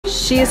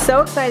She's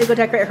so excited to go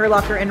decorate her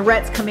locker, and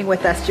Rhett's coming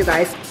with us, you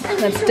guys.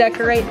 Let's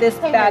decorate this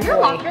bad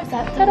boy.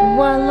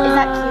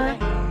 Voila.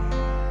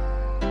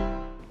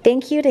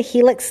 Thank you to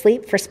Helix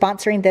Sleep for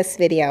sponsoring this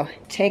video.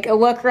 Take a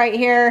look right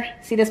here.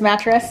 See this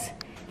mattress?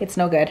 It's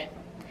no good.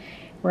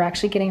 We're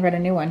actually getting rid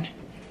of a new one.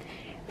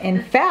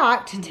 In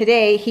fact,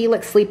 today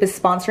Helix Sleep is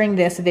sponsoring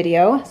this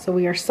video, so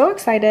we are so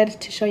excited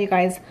to show you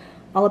guys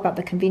all about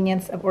the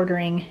convenience of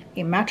ordering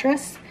a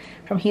mattress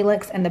from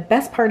Helix. And the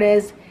best part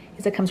is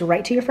it comes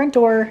right to your front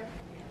door.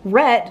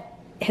 Rhett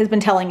has been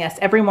telling us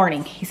every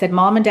morning. He said,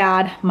 Mom and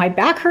Dad, my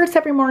back hurts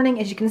every morning.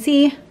 As you can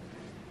see,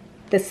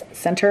 this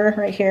center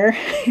right here,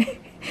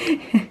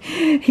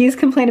 he's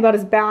complained about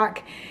his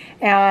back.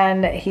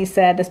 And he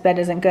said this bed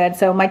isn't good.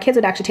 So my kids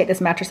would actually take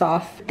this mattress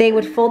off. They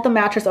would fold the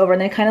mattress over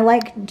and they kind of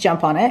like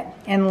jump on it.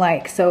 And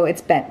like, so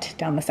it's bent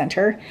down the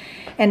center.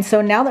 And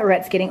so now that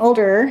Rhett's getting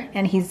older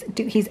and he's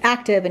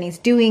active and he's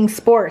doing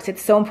sports,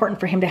 it's so important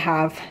for him to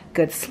have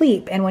good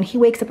sleep. And when he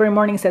wakes up every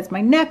morning and says,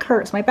 my neck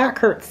hurts, my back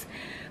hurts,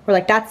 we're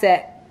like, that's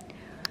it.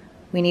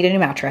 We need a new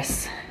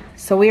mattress.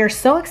 So we are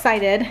so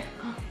excited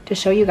to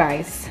show you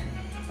guys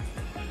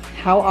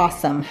how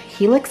awesome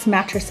Helix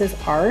mattresses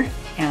are.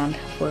 And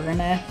we're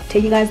gonna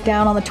take you guys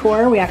down on the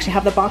tour. We actually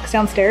have the box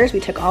downstairs. We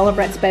took all of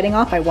Rhett's bedding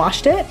off. I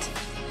washed it.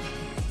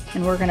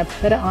 And we're gonna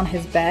put it on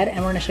his bed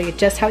and we're gonna show you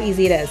just how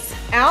easy it is.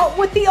 Out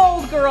with the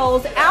old,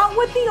 girls, out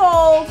with the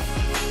old.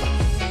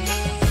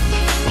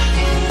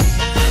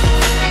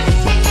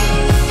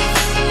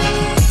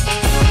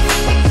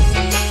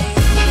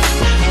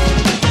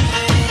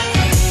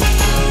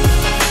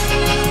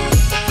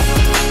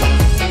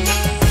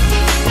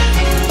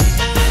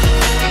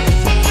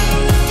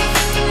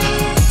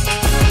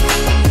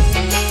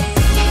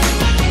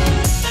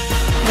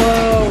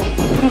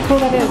 How cool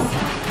that is.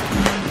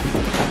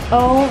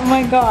 Oh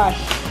my gosh.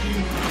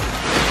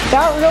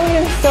 That really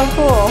is so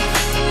cool.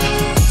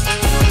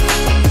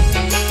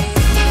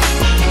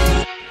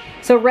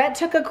 So Rhett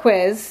took a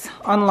quiz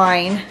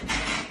online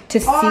to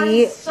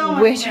see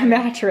which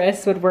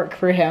mattress would work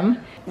for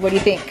him. What do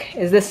you think?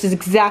 Is this just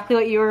exactly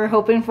what you were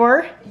hoping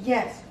for?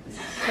 Yes,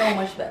 so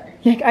much better.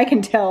 Yeah, I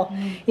can tell.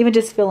 Even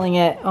just feeling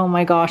it, oh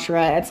my gosh,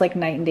 Rhett, it's like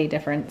night and day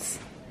difference.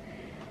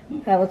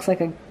 That looks like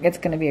it's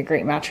gonna be a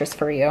great mattress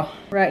for you.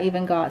 Rhett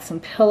even got some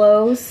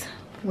pillows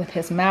with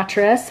his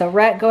mattress. So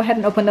Rhett, go ahead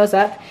and open those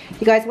up.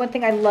 You guys, one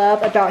thing I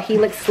love about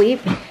Helix Sleep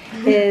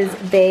is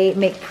they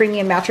make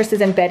premium mattresses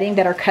and bedding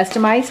that are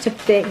customized to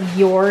fit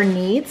your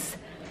needs.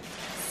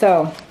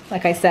 So,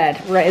 like I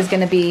said, Rhett is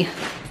gonna be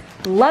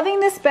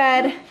loving this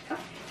bed.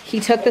 He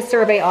took the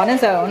survey on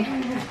his own.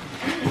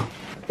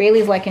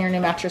 Bailey's liking her new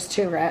mattress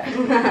too, Rhett.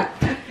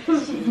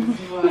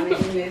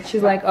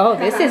 She's like, oh,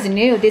 this is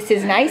new. This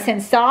is nice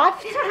and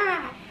soft.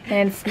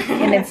 And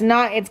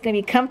it's gonna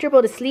be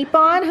comfortable to sleep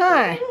on,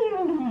 huh?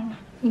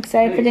 You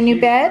excited for the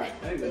new bed?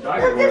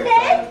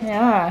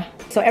 Yeah.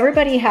 So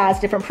everybody has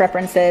different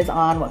preferences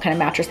on what kind of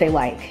mattress they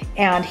like.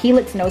 And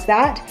Helix knows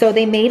that. So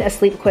they made a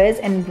sleep quiz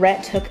and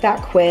Rhett took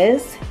that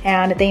quiz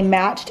and they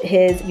matched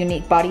his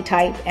unique body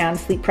type and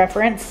sleep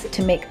preference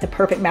to make the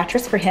perfect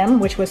mattress for him,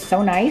 which was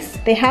so nice.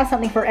 They have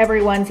something for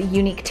everyone's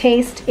unique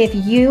taste. If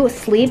you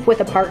sleep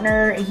with a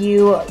partner,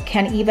 you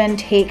can even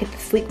take the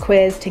sleep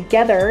quiz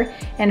together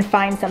and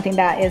find something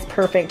that is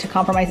perfect to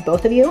compromise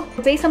both of you.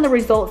 Based on the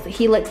results that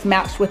Helix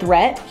matched with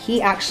Rhett,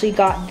 he actually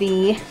got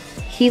the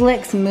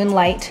Helix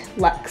Moonlight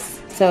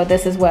Luxe. So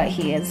this is what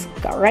he has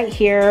got right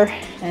here,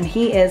 and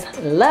he is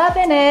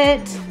loving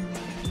it.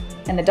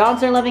 And the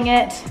dogs are loving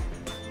it.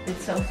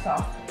 It's so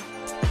soft.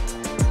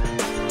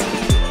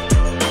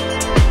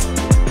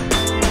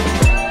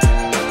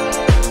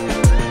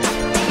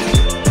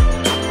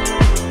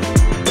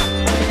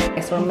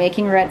 Okay, so we're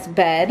making Rhett's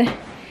bed.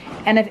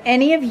 And if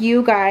any of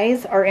you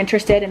guys are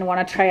interested and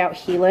want to try out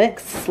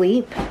Helix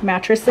Sleep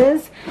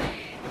mattresses,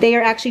 they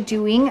are actually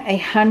doing a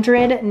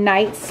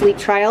 100-night sleep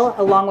trial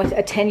along with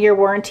a 10-year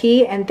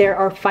warranty, and there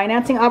are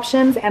financing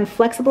options and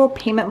flexible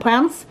payment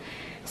plans.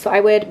 So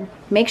I would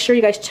make sure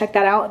you guys check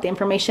that out. The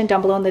information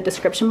down below in the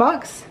description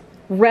box.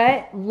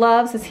 Rhett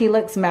loves his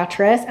Helix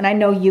mattress, and I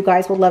know you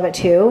guys will love it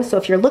too. So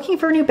if you're looking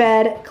for a new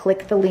bed,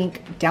 click the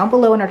link down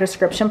below in our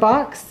description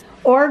box,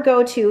 or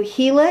go to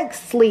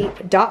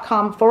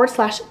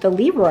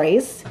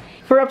helixsleep.com/TheLeRoys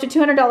for up to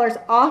 $200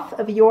 off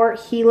of your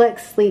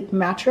Helix Sleep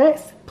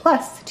mattress,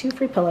 plus 2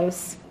 free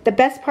pillows. The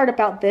best part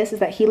about this is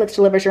that Helix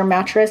delivers your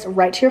mattress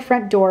right to your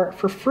front door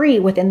for free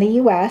within the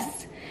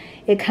US.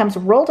 It comes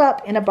rolled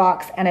up in a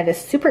box and it is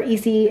super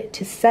easy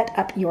to set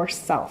up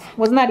yourself.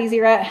 Wasn't that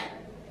easy, Rhett?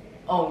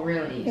 Oh,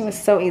 really easy. It was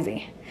so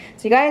easy.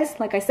 So you guys,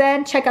 like I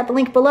said, check out the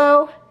link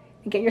below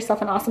and get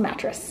yourself an awesome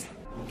mattress.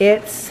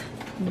 It's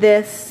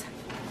this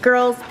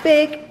girl's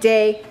big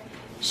day.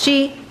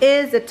 She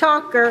is a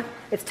talker.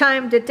 It's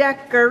time to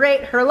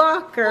decorate her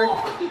locker.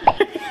 Okay,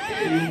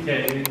 you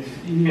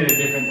can get a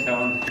different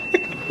tone.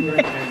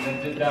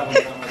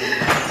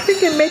 We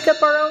can make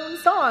up our own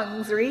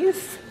songs,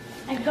 Reese.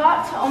 I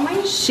got to all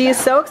my She is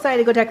so excited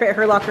to go decorate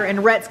her locker,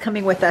 and Rhett's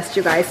coming with us,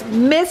 you guys.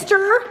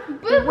 Mr.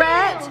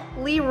 Rhett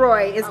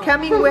LeRoy is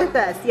coming with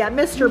us. Yeah,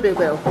 Mr. Boo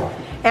Boo.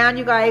 And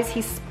you guys,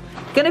 he's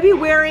gonna be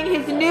wearing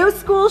his new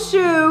school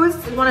shoes.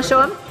 You wanna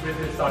show him? With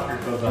his soccer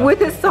clothes on. With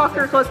his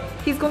soccer clothes.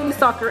 He's going to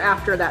soccer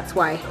after, that's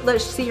why.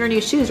 Let's see your new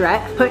shoes,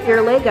 Rhett. Put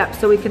your leg up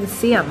so we can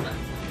see him.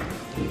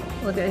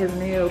 Look at his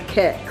new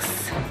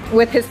kicks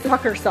with his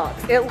soccer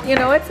socks. You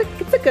know, it's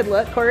a good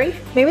look, Corey.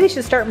 Maybe they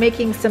should start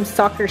making some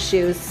soccer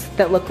shoes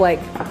that look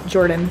like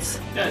Jordans.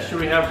 Yeah,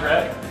 should we have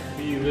Rhett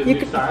be the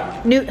new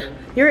style?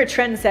 You're a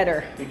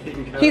trendsetter.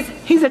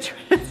 He's a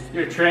trend.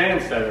 You're a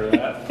trendsetter,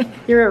 Rhett.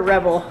 You're a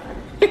rebel.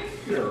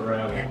 You're a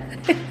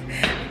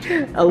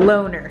rebel. A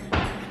loner.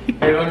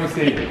 Hey, let me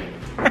see.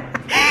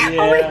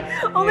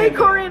 Only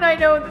Corey and I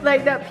know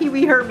like that Pee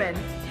Wee Herman.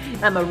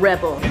 I'm a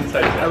rebel,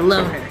 a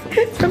loner.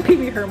 It's from Pee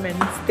Wee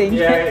Herman's thing.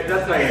 Yeah,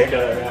 that's not gonna kill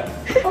it,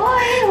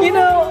 Rhett. You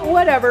know,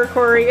 whatever,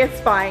 Corey.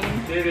 It's fine.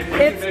 Dude,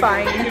 It's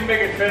fine. If you can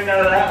make a trend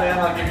out of that, man,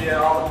 I'll give you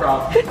all the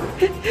props.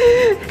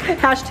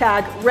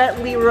 Hashtag Rhett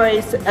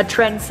LeRoy's a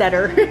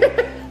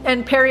trendsetter.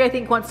 And Perri, I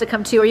think, wants to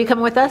come too. Are you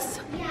coming with us?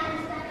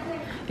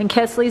 And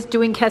Kesley's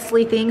doing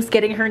Kesley things,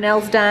 getting her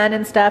nails done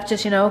and stuff,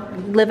 just, you know,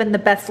 living the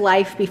best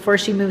life before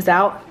she moves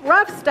out.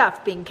 Rough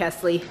stuff being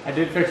Kesley. I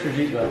did fix your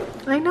Jeep though.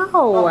 I know.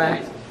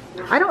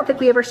 I don't think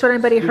we ever showed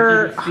anybody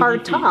her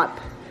hard top.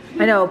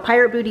 I know,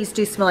 pirate booties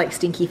do smell like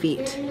stinky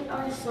feet. They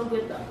are so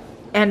good though.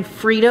 And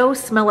Fritos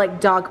smell like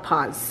dog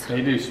paws.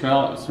 They do,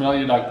 smell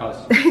your dog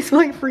paws. They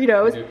smell like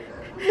Fritos. They do.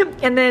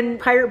 And then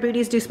pirate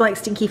booties do smell like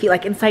stinky feet,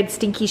 like inside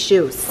stinky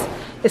shoes.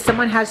 If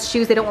someone has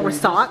shoes they don't wear with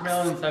socks.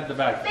 Smell inside the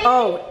bag.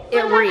 Oh,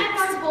 it reeks.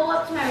 I go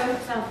up to my room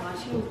because I was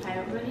watching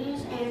Pirate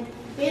Buddies, and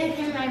they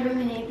came in my room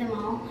and ate them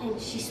all,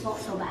 and she smelled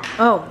so bad.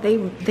 Oh,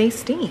 they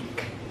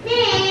stink.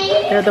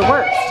 They're the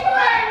worst.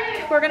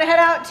 We're gonna head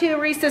out to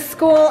Reese's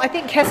school. I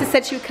think Kesley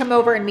said she would come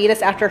over and meet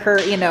us after her,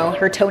 you know,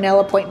 her toenail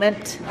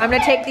appointment. I'm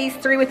gonna take these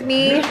three with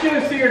me. Who's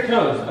gonna see your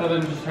toes other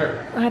than just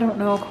her? I don't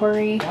know,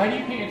 Corey. Why do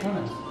you paint your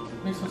toenails?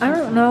 Makes no sense. I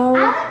don't know.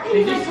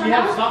 You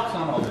have socks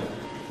on all day.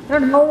 I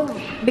don't know.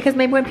 Because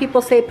maybe when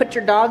people say put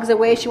your dogs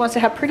away, she wants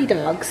to have pretty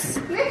dogs.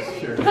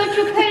 Sure. Put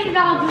your pretty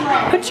dogs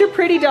away. Put your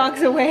pretty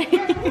dogs away.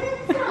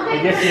 I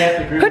guess you have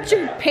to groom Put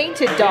your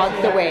painted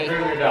dogs away.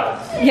 Groom your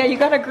dogs. Yeah, you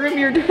gotta groom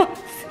your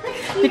dogs.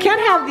 You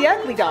can't have the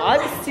ugly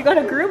dogs. You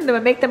gotta groom them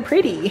and make them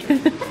pretty.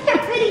 Put your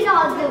pretty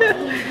dogs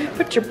away.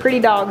 Put your pretty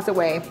dogs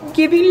away.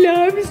 Giving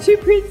loves to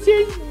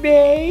Princess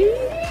May.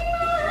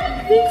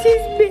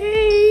 Princess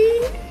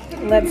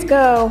May. Let's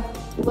go.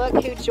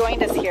 Look who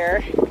joined us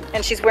here.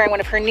 And she's wearing one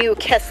of her new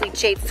Kesley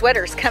Jade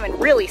sweaters coming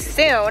really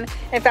soon.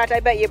 In fact, I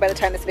bet you by the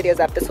time this video is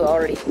up,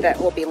 that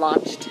will be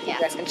launched. Yeah.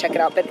 You guys can check it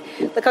out. But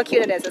look how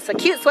cute it is. It's a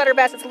cute sweater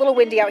vest. It's a little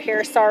windy out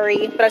here,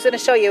 sorry. But I was gonna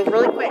show you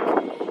really quick.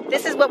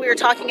 This is what we were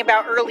talking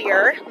about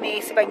earlier. Let me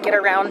see if I can get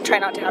around, try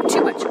not to have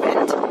too much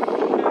wind.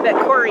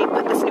 But Corey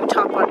put this new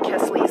top on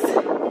Kesley's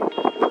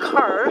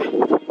car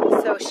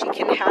so she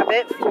can have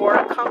it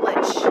for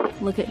college.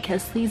 Look at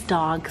Kesley's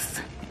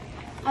dogs.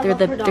 They're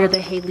the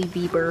Hailey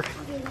Bieber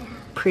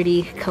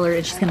pretty color,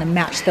 and she's gonna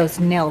match those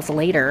nails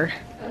later.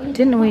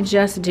 Didn't we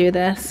just do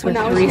this with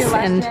Reese?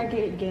 And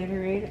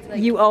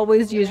you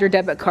always use your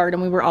debit card,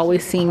 and we were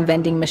always seeing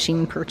vending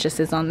machine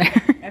purchases on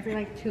there. Every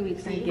like 2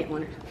 weeks I get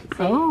one.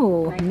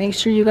 Oh, make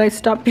sure you guys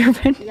stop your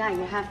vending. Yeah,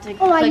 you have to.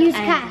 Oh, I use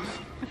cash.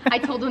 I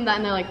told them that,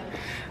 and they're like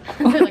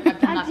I've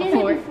done that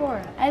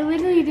before. I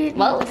literally did.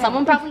 Well,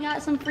 someone probably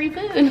got some free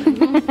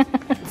food.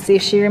 See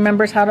if she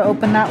remembers how to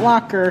open that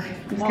locker.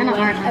 It's kind of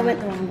hard. I went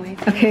the wrong way.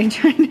 Okay,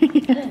 try it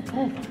again.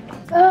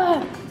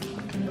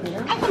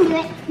 I can do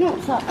it.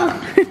 No, stop.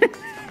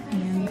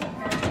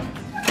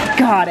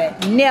 Got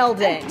it.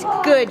 Nailed it.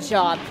 Good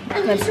job.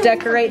 Let's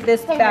decorate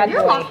this bad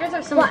Your boy. lockers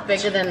are so much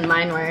bigger than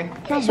mine were.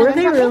 Were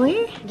they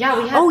really?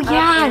 Yeah, we have. Oh up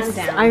yes, and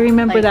down. I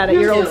remember Like, that at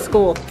your you old do.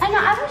 school. I know,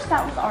 I wish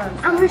that was ours.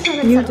 I'm gonna show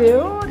them You something.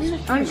 do?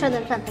 I'm gonna show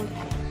them something.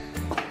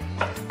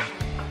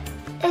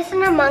 It's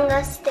an Among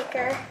Us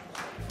sticker.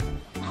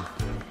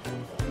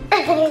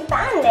 I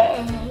found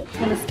it.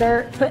 I'm gonna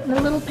start putting a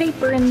little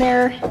paper in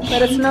there.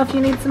 Let us know if you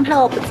need some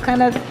help. It's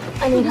kind of,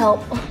 I need help.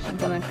 I'm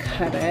gonna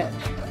cut it.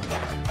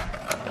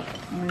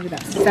 I'm gonna do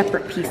that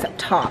separate piece up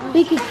top.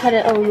 We could cut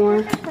it a little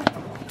more.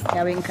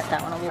 Yeah, we can cut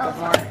that one a little bit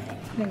more.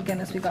 Thank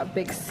goodness we got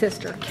big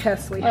sister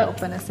Kesley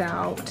helping us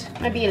out.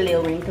 Might be a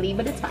little wrinkly,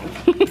 but it's fine.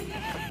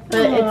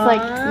 But it's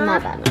like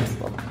not that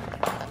noticeable.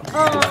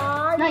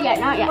 Aww, Not yet,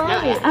 not yet,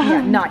 not yet.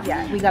 Yeah, not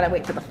yet. We gotta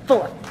wait for the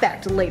full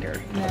effect later.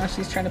 Now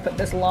she's trying to put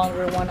this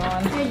longer one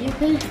on. Yeah, you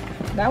could.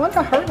 That one's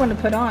a hard one to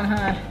put on,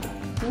 huh?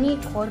 We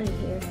need quarters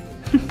here.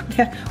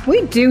 Yeah,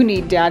 we do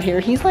need Dad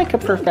here. He's like a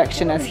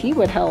perfectionist. He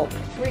would help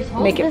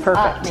make it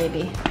perfect.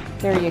 Maybe.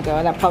 There you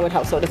go. That probably would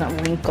help so it doesn't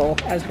wrinkle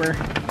as we're...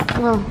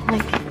 Well,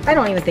 like I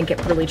don't even think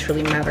it really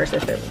truly matters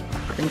if it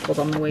wrinkles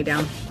on the way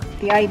down.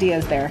 The idea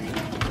is there.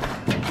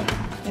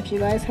 If you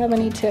guys have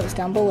any tips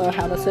down below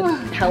how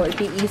it'd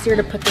be easier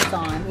to put this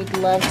on, we'd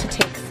love to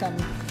take some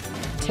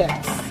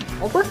tips.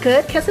 Well, we're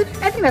good, because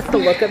I think that's the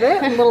look of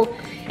it. A little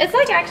It's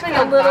like actually a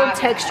not little that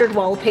textured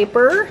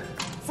wallpaper. bad.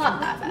 It's not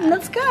that bad.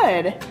 That's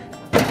good.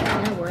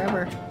 Yeah,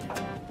 wherever.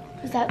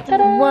 Is that the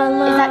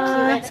Voila. Is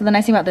that cute? So the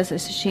nice thing about this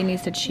is she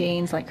needs to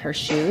change like her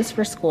shoes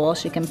for school.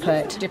 She can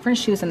put different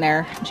shoes in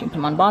there. She can put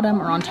them on bottom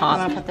or on I'm top.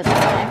 gonna put this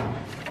away.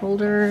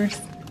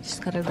 Holders. She's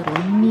got a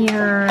little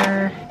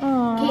mirror.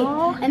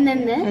 Aww. Okay, and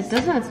then this. It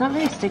doesn't, it's not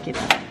very sticky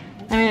though.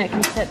 I mean, it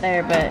can sit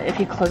there, but if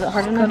you close it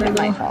hard enough, it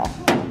might fall.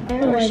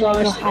 Oh my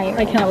gosh,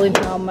 I can't believe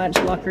how much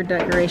locker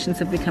decorations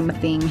have become a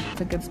thing.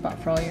 It's a good spot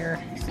for all your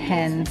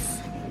pens.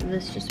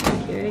 This just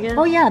right here, I guess.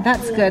 Oh yeah,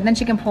 that's good. Then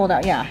she can pull it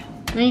out, yeah.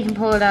 Then you can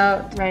pull it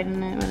out, write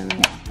in it, whatever.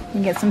 You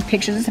can get some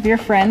pictures of your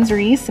friends,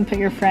 Reese, and put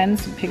your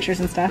friends' pictures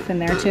and stuff in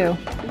there too.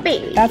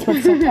 Baby. That's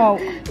what's so, oh.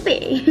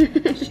 Baby.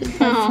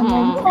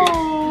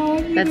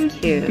 Aww, That's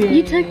cute.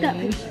 You took that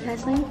picture,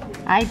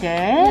 Kesley? I did?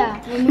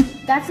 Yeah.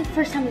 That's the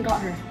first time we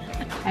got her.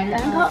 I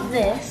Then I got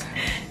this.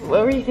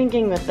 What were you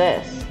thinking with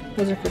this?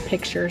 Those are for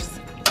pictures.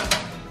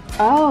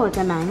 Oh, it's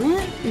a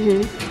magnet?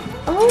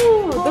 Mm-hmm.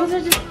 Oh, those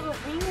are just little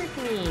hanger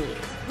thingies.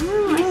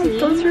 Oh, I see.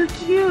 Those are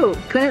cute.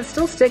 Can it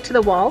still stick to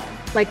the wall?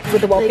 Like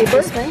with the wallpaper?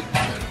 This way?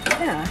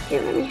 Yeah.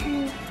 Here, let me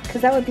hear.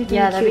 Because that would be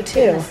Yeah, that'd be cute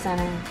cute in too. the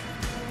center.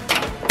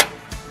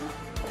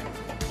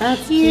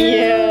 That's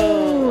cute.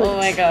 Oh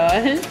my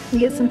gosh. You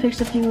get some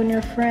pictures of you and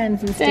your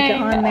friends and stick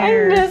it on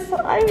there.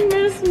 I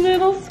miss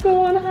middle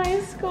school and high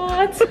school.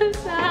 That's so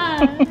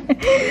sad.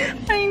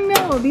 I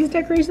know. These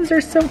decorations are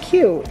so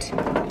cute.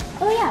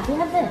 Oh yeah, we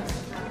have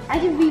this. I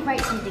can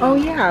rewrite something. Oh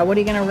yeah. What are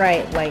you going to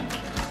write? Like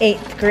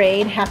 8th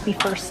grade, happy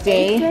first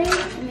day?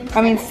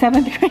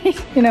 7th grade.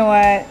 You know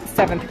what?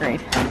 7th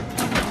grade.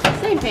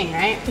 Same thing,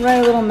 right? Write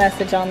a little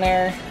message on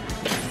there.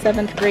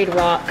 7th grade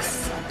rocks.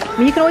 I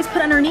mean, you can always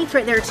put underneath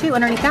right there too,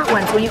 underneath that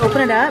one. So when you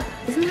open it up,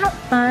 isn't that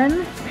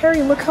fun?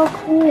 Perri, look how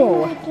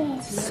cool.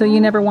 So you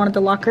never wanted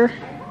the locker?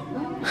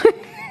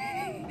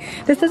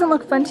 This doesn't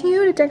look fun to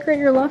you to decorate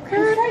your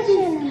locker?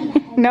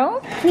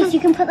 No? Reese, you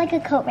can put like a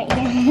coat right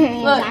here.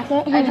 Look,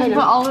 Jacket. I just put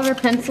all of her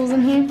pencils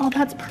in here. Oh,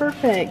 that's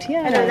perfect.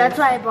 Yeah. I know, that's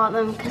why I bought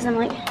them, because I'm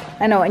like,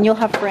 I know, and you'll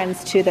have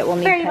friends too that will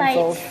need Very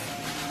pencils.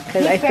 light.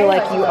 Because I feel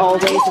like you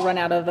always run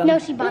out of them. no,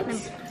 she bought them.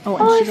 Oh,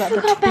 and she got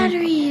the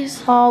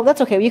batteries. Oh,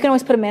 that's okay. You can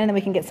always put them in and then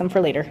we can get some for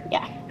later.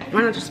 Yeah.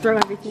 Why not just throw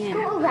everything in?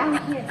 Go around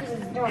here because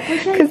it's dark.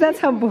 Because that's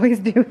how boys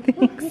do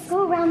things. Just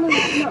go around the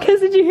no. Because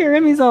did you hear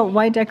him? He's all,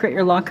 why decorate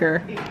your locker?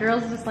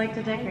 Girls just like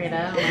to decorate,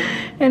 I don't know.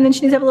 And then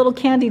she needs to have a little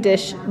candy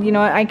dish. You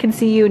know, I can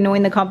see you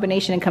knowing the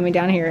combination and coming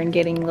down here and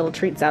getting little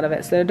treats out of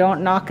it. So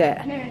don't knock it.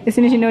 As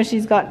soon as you know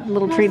she's got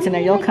little treats in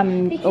there, you'll come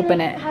and open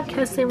it.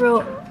 Kesley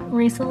wrote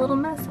Reese a little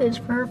message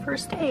for her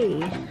first day.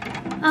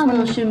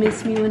 Will she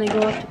miss me when I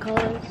go off to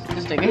college?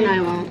 Just kidding.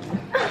 I won't.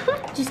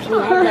 Just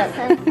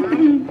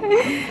kidding.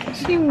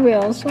 She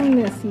will. She'll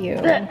miss you.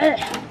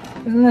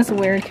 Isn't this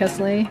weird,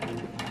 Kesley?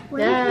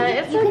 Yeah,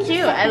 it's so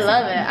cute. I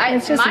love it.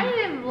 It's just-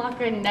 My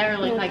locker never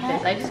looked like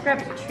this. I just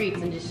grabbed treats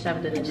and just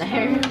shoved it in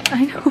there.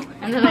 I know.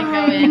 And then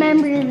I go in.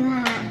 Remember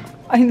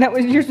that. That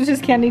was yours was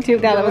just candy too.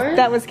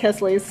 That was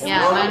Kesley's.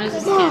 Yeah, mine was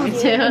just candy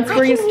too. That's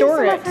where you store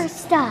Some of her it.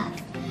 stuff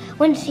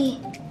when she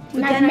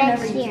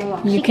next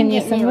year. You can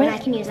use some of and it? I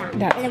can use that,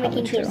 That's and then we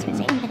can probably keep true.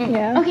 switching.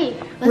 Yeah. Okay.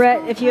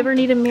 Rhett, if you ever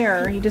need a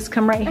mirror, you just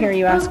come right here.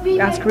 You ask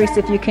Reese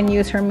if you can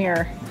use her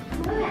mirror.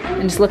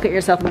 And just look at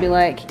yourself and be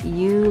like,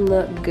 you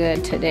look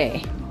good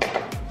today.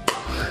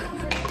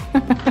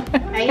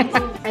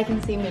 I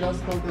can see middle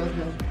school girls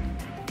go.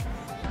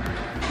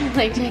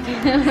 Like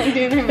checking, like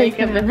doing their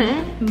makeup in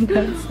it.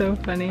 That's so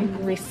funny.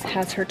 Reese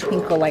has her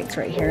twinkle lights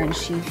right here and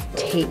she's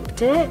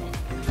taped it.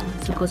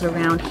 So it goes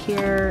around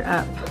here,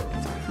 up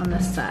on the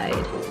side.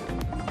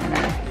 And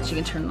then she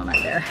can turn them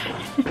right there.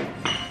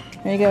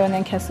 There you go, and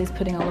then Kesley's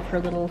putting all of her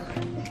little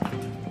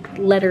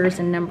letters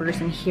and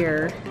numbers in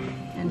here.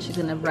 And she's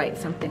gonna write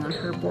something on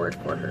her board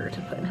for her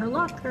to put in her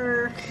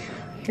locker.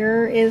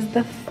 Here is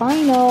the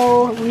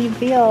final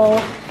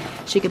reveal.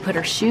 She could put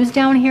her shoes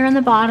down here in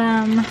the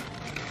bottom.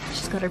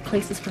 She's got her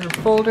places for her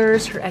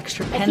folders, her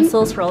extra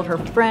pencils for all of her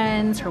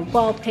friends, her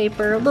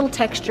wallpaper, a little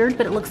textured,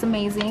 but it looks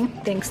amazing,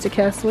 thanks to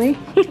Kesley.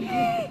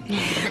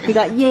 We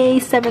got yay,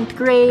 7th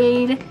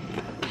grade.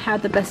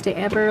 Had the best day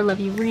ever, love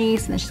you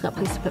Reese. And then she's got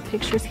places to put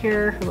pictures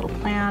here, her little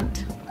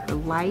plant, her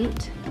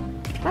light.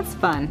 That's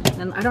fun.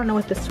 And I don't know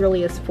what this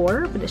really is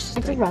for, but it's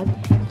just a rug.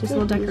 Just a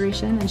little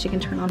decoration, and she can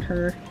turn on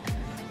her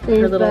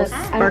little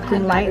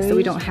sparkling lights that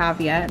we don't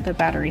have yet, the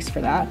batteries for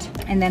that.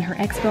 And then her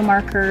expo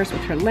markers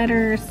with her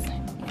letters.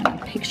 And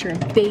a picture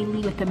of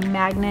Bailey with a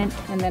magnet.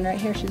 And then right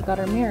here she's got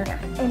her mirror.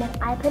 And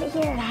if I put it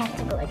here, I have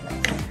to go like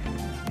this.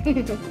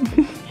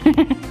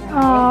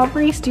 Aw,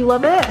 Reese, do you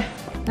love it?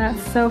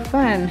 That's so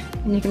fun.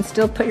 And you can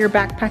still put your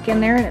backpack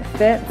in there and it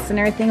fits and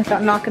everything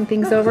without knocking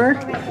things over.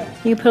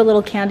 You put a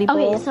little candy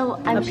bowl Okay, so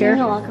I'm up here.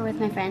 sharing a locker with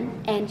my friend,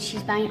 and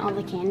she's buying all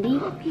the candy.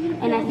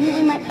 And I think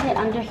we might put it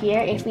under here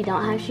if we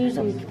don't have shoes,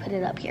 and we can put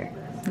it up here.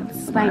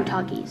 We're buying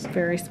Talkies.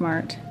 Very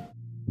smart.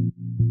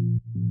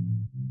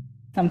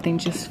 Something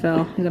just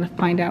fell. You're gonna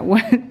find out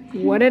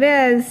what it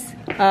is.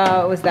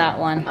 Oh, it was that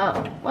one.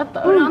 Oh, what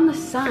the? Put it on the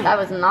side. That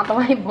was not the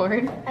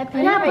whiteboard.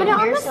 Put it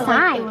on the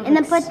side and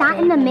then put that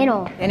in the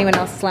middle. Anyone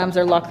else slams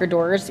their locker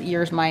doors,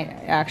 yours might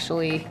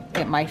actually,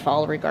 it might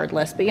fall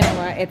regardless, but you know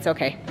what, it's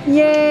okay.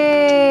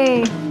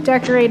 Yay!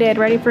 Decorated,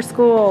 ready for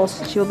school.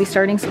 She will be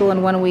starting school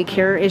in 1 week.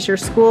 Here is your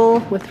school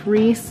with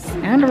Reese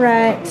and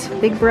Rhett.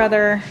 Big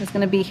brother is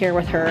gonna be here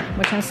with her,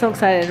 which I'm so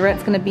excited.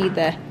 Rhett's gonna be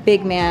the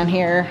big man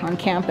here on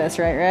campus,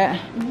 right, Rhett?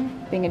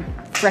 Being a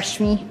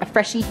freshie.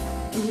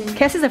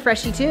 Kes is a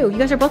freshie too. You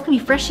guys are both gonna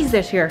be freshies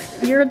this year.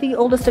 You're the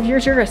oldest of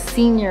yours, you're a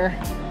senior.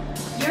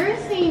 You're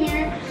a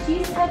senior.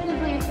 She's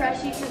technically a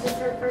freshie because it's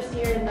her first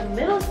year in the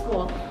middle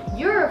school.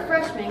 You're a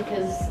freshman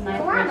because my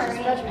friend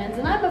is freshman,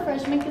 and I'm a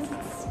freshman because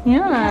it's...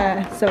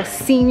 Yeah, so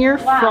senior,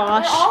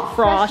 Wow,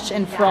 frosh,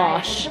 and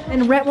frosh.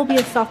 And Rhett will be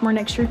a sophomore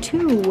next year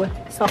too.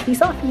 Softy.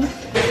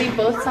 We'll be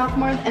both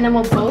sophomores, and then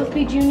we'll both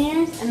be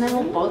juniors, and then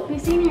we'll both be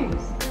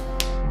seniors.